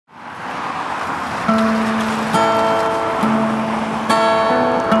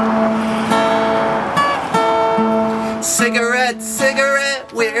Cigarette,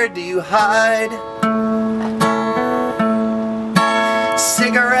 cigarette, where do you hide?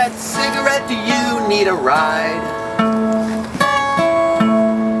 Cigarette, cigarette, do you need a ride?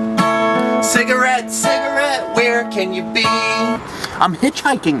 Cigarette, cigarette, where can you be? I'm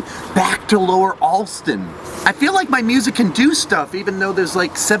hitchhiking back to Lower Alston. I feel like my music can do stuff even though there's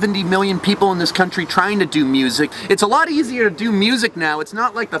like 70 million people in this country trying to do music. It's a lot easier to do music now. It's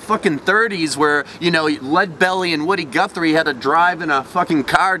not like the fucking 30s where, you know, Leadbelly and Woody Guthrie had to drive in a fucking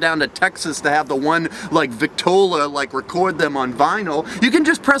car down to Texas to have the one like Victrola like record them on vinyl. You can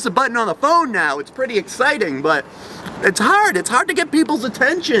just press a button on the phone now. It's pretty exciting, but it's hard. It's hard to get people's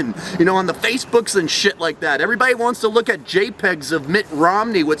attention, you know, on the Facebooks and shit like that. Everybody wants to look at JPEGs of Mitt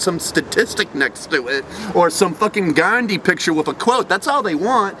Romney with some statistic next to it, or some fucking Gandhi picture with a quote. That's all they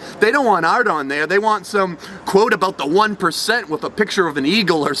want. They don't want art on there. They want some quote about the 1% with a picture of an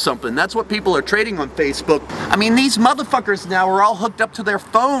eagle or something. That's what people are trading on Facebook. I mean, these motherfuckers now are all hooked up to their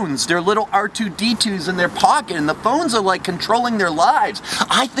phones, their little R2-D2s in their pocket, and the phones are like controlling their lives.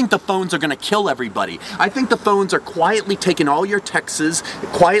 I think the phones are gonna kill everybody. I think the phones are quietly taking all your texts,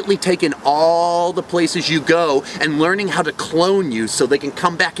 quietly taking all the places you go, and learning how to clone you so they can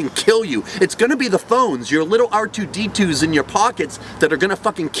come back and kill you. It's gonna be the phones, your little R2-D2s in your pockets that are gonna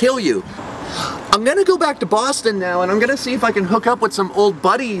fucking kill you. I'm gonna go back to Boston now, and I'm gonna see if I can hook up with some old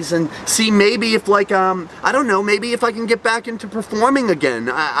buddies and see maybe if like, I don't know, maybe if I can get back into performing again.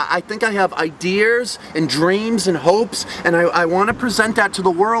 I think I have ideas and dreams and hopes, and I want to present that to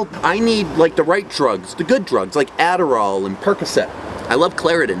the world. I need like the right drugs, the good drugs, like Adderall and Percocet. I love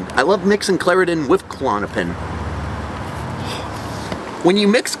Claritin. I love mixing Claritin with Klonopin. When you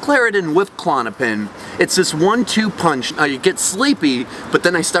mix Claritin with Klonopin, it's this 1-2 punch. Now you get sleepy, but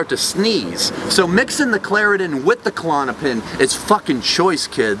then I start to sneeze. So mixing the Claritin with the Klonopin is fucking choice,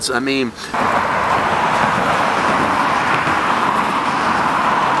 kids. I mean...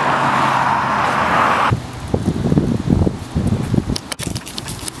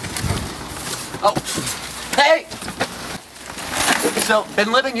 Oh, hey! So,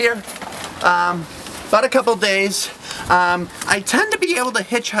 been living here about a couple days. I tend to be able to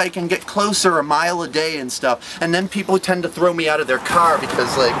hitchhike and get closer a mile a day and stuff, and then people tend to throw me out of their car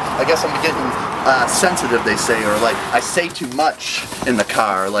because, like, I guess I'm getting sensitive, they say, or like I say too much in the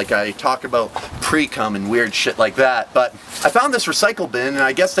car, like I talk about pre-cum and weird shit like that. But I found this recycle bin, and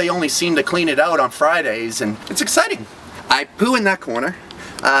I guess they only seem to clean it out on Fridays, and it's exciting. I poo in that corner,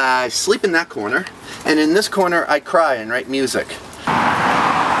 I sleep in that corner, and in this corner I cry and write music.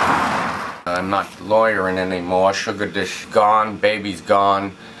 I'm not lawyering anymore. Sugar dish gone, baby's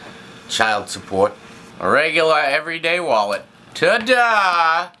gone, child support. A regular everyday wallet.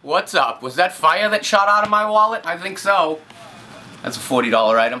 Ta-da! What's up? Was that fire that shot out of my wallet? I think so. That's a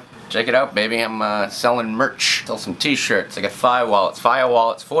 $40 item. Check it out, baby. I'm selling merch. Sell some t-shirts. I got fire wallets. Fire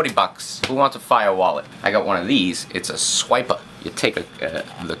wallets, 40 bucks. Who wants a fire wallet? I got one of these. It's a swiper. You take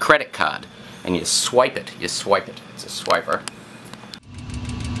the credit card and you swipe it. You swipe it. It's a swiper.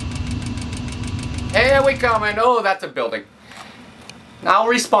 Here we come, and oh, that's a building. Now I'll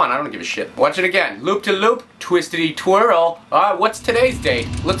respawn, I don't give a shit. Watch it again. Loop to loop, twistity twirl. Alright, what's today's date?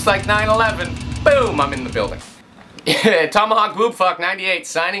 Looks like 9/11. Boom, I'm in the building. Tomahawk Boobfuck 98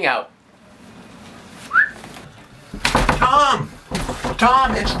 signing out. Tom!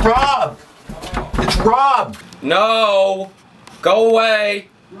 Tom, it's Rob! It's Rob! No! Go away!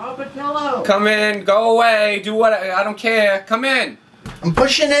 Rob Potylo! Come in, go away, do what I don't care. Come in! I'm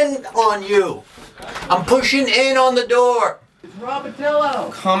pushing in on you! I'm pushing in on the door! It's Rob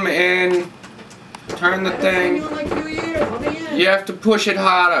Potylo! Come in. Turn the thing. I've been like 2 years. Let me in. You have to push it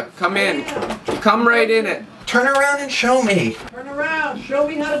harder. Come in. Come right in it. Turn around and show me. Turn around. Show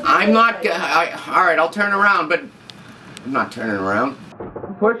me how to do it. I'm not alright, I'll turn around, but I'm not turning around.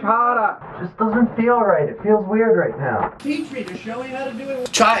 Push harder. Just doesn't feel right. It feels weird right now. Teach me to show me how to do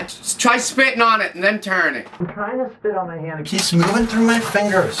it. Try spitting on it and then turn it. I'm trying to spit on my hand. It keeps moving through my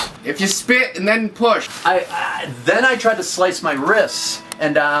fingers. If you spit and then push. Then I tried to slice my wrists,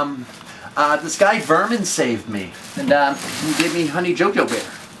 and this guy Vermin saved me, and he gave me Honey Jojo Bear.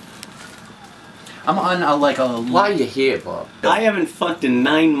 I'm on like a... Why are you here, Bob? I haven't fucked in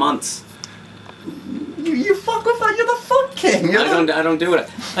 9 months. You fuck with that, you're the fuck king. I don't do it.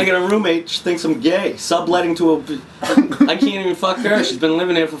 I got a roommate, she thinks I'm gay. Subletting to a... I can't even fuck her. She's been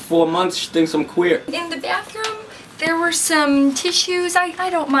living here for 4 months. She thinks I'm queer. In the bathroom, there were some tissues. I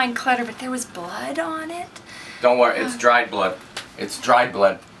don't mind clutter, but there was blood on it. Don't worry, it's dried blood. It's dried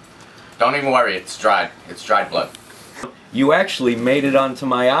blood. Don't even worry, it's dried. It's dried blood. You actually made it onto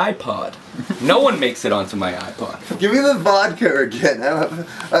my iPod. No one makes it onto my iPod. Give me the vodka again.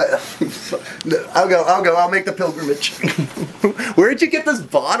 I'll go. I'll make the pilgrimage. Where'd you get this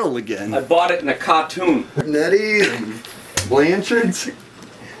bottle again? I bought it in a cartoon. Nettie and Blanchard's.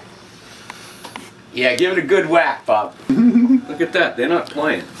 Yeah, give it a good whack, Bob. Look at that. They're not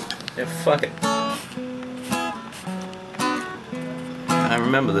playing. They're fucking. I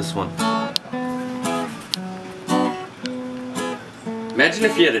remember this one. Imagine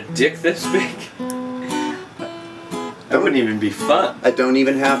if you had a dick this big. That wouldn't even be fun. I don't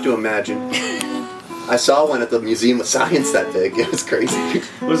even have to imagine. I saw one at the Museum of Science that big. It was crazy.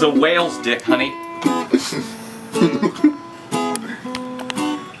 It was a whale's dick, honey.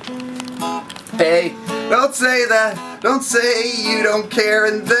 Hey, don't say that. Don't say you don't care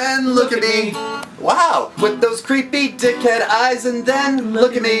and then look at me. Wow, with those creepy dickhead eyes and then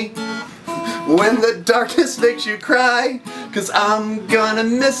look at me. When the darkness makes you cry, 'cause I'm gonna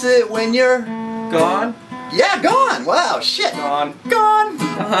miss it when you're gone. Yeah, gone. Wow, shit. Gone. Gone.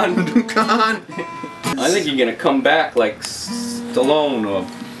 Gone. Gone. I think you're gonna come back like Stallone or...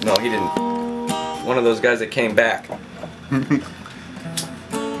 No, he didn't. One of those guys that came back.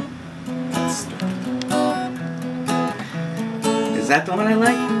 Is that the one I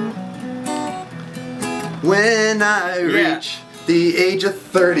like? When I reach the age of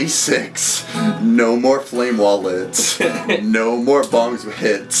 36, no more flame wallets, no more bongs with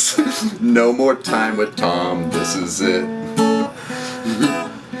hits, no more time with Tom, this is it.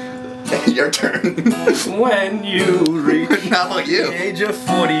 Your turn. When you reach How about you? the age of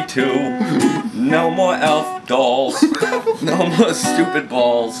 42, no more elf dolls, no more stupid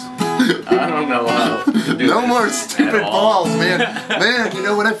balls. I don't know how to do No this more at stupid all. balls, man. Man, you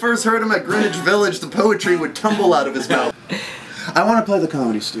know, when I first heard him at Greenwich Village, the poetry would tumble out of his mouth. I want to play the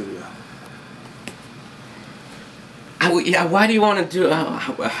Comedy Studio. Yeah, why do you want to do...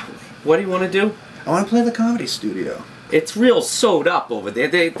 what do you want to do? I want to play the Comedy Studio. It's real sewed up over there.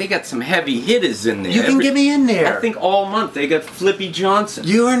 They got some heavy hitters in there. You can get me in there. I think all month they got Flippy Johnson.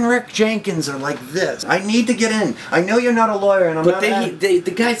 You and Rick Jenkins are like this. I need to get in. I know you're not a lawyer, and I'm But not. the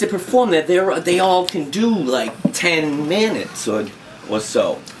guys that perform there, they all can do like 10 minutes or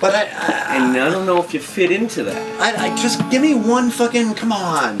so. But And I don't know if you fit into that. I just give me one fucking. Come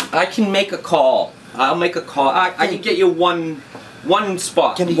on. I can make a call. I'll make a call. I can get you one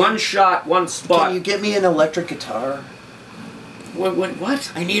spot. One shot, one spot. Can you get me an electric guitar?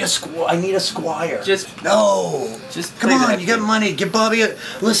 What? I need a squire. Just Come play on, that you got thing. money. Give Bobby a.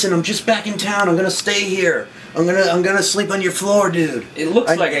 Listen, I'm just back in town. I'm gonna stay here. I'm gonna sleep on your floor, dude. It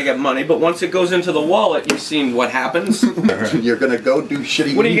looks like I got money, but once it goes into the wallet, you've seen what happens. You're gonna go do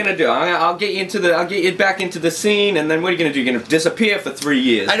shitty. What are you gonna do? I'll get you back into the scene, and then what are you gonna do? You're gonna disappear for 3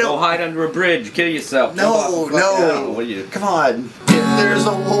 years. I don't- Go hide under a bridge, kill yourself. No. What are you? Come on. If there's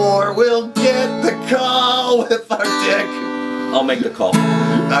a war, we'll get the call with our dick. I'll make the call.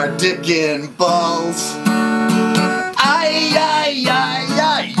 Our dick in balls.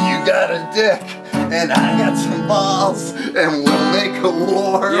 You got a dick, and I got some balls, and we'll make a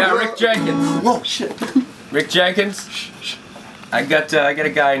war. Yeah, Rick Jenkins. Whoa, shit. Rick Jenkins. I got a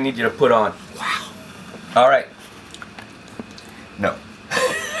guy I need you to put on. Wow. All right. No.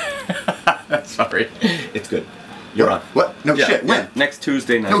 Sorry. It's good. You're on. What? No shit. When? Next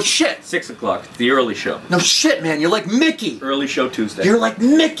Tuesday night. No shit. 6 o'clock. The early show. No shit, man. You're like Mickey. Early show Tuesday. You're like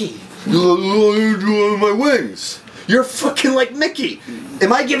Mickey. My wings. You're fucking like Mickey.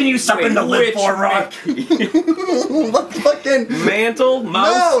 Am I giving you something to live for, Rock? What fucking Mantle?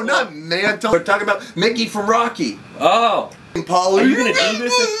 Mouse? No, not Mantle. We're talking about Mickey from Rocky. Oh. Paul, Are you gonna do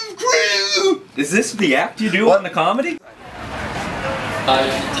this? Is this the act you do on the comedy?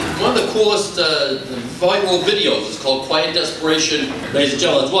 One of the coolest viral videos is called Quiet Desperation. Ladies and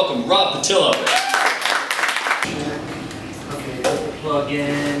gentlemen, let's welcome Rob Potylo. Okay, plug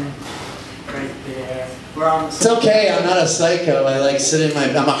in right there. It's okay, I'm not a psycho. I like sit in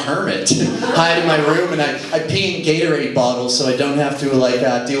I'm a hermit. Hide in my room and I pee in Gatorade bottles so I don't have to like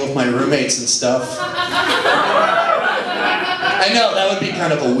deal with my roommates and stuff. I know, that would be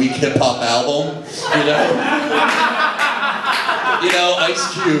kind of a weak hip-hop album, you know? You know,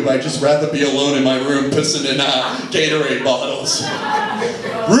 Ice Cube, I'd just rather be alone in my room pissing in Gatorade bottles.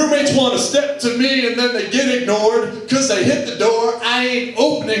 Roommates want to step to me and then they get ignored because they hit the door. I ain't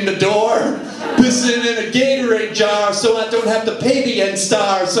opening the door. Pissing in a Gatorade jar so I don't have to pay the end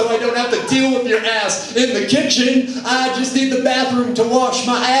star, so I don't have to deal with your ass in the kitchen. I just need the bathroom to wash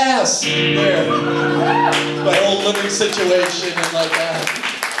my ass. There. My whole living situation and like that.